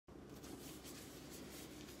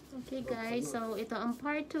Okay guys, so ito ang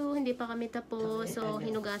part 2, hindi pa kami tapos. So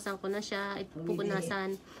hinugasan ko na siya,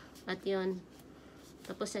 pupunasan at yun.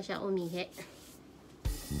 Tapos na siya umihi.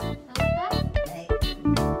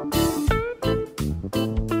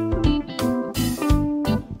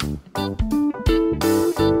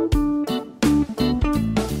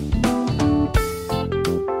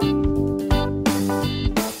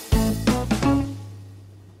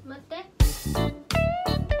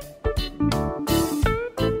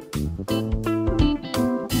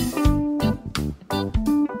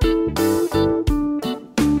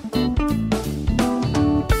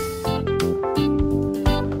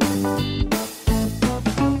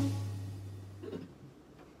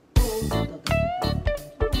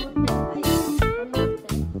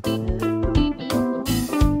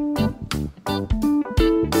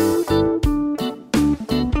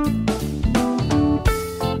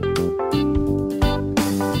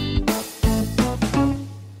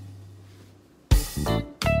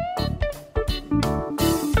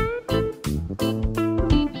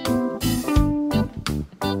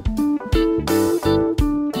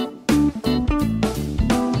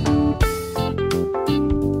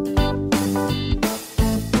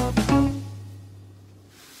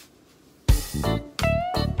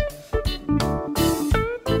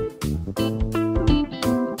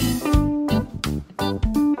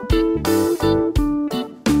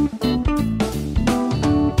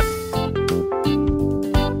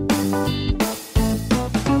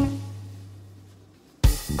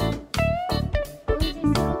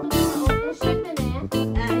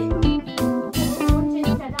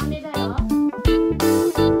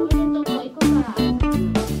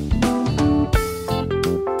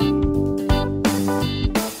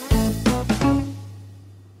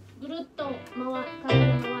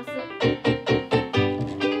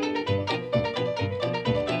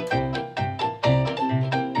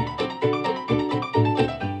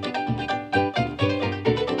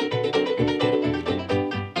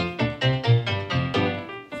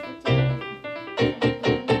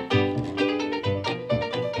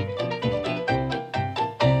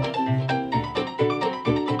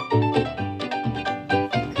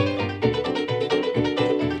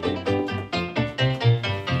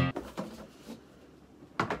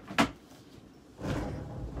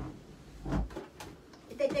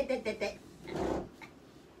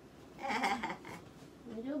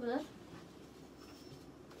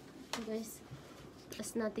 Guys,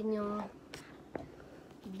 taas natin yung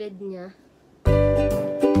bed niya.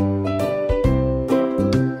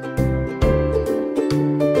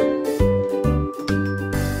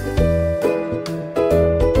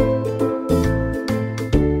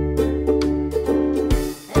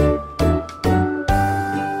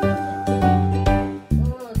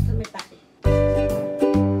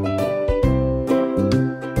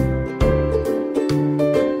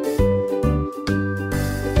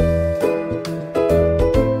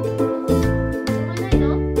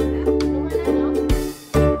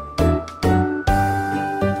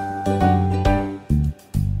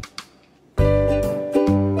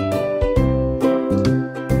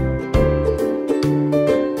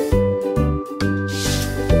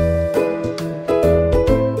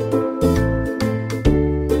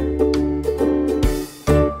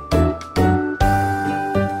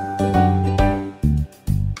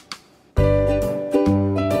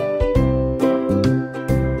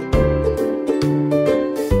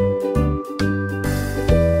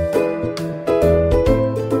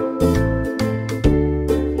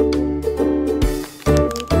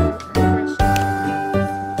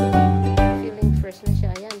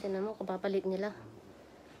 Papalit nila.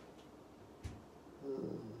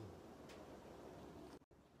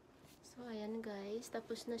 So ayan guys,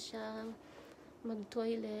 tapos na siya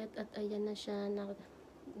mag-toilet at ayan na siya,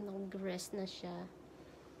 nag-rest na siya.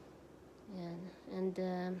 Ayan. And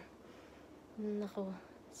nako,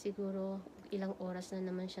 siguro ilang oras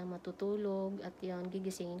na naman siya matutulog at yan,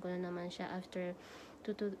 gigisingin ko na naman siya after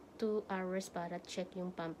 2 hours para check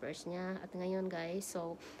yung pampers niya. At ngayon guys,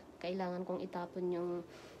 so kailangan kong itapon yung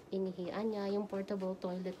inihian niya, yung portable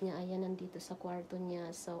toilet niya, ayan, nandito sa kwarto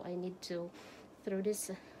niya. So, I need to throw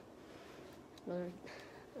this. Lord.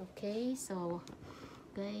 Okay, so,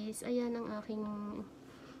 guys, ayan ang aking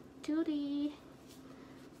duty.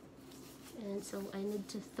 And so, I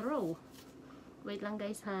need to throw. Wait lang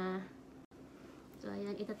guys, ha. So,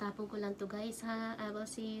 ayan, itatapon ko lang to guys, ha. I will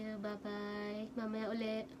see you. Bye-bye. Mamaya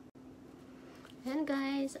ulit. Ayan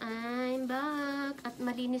guys, I'm back at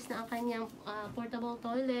malinis na ang kanyang portable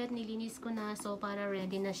toilet. Nilinis ko na, so para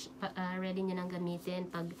ready niya nang gamitin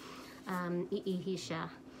pag iihi siya.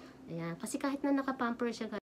 Ayan, kasi kahit na nakapamper siya guys,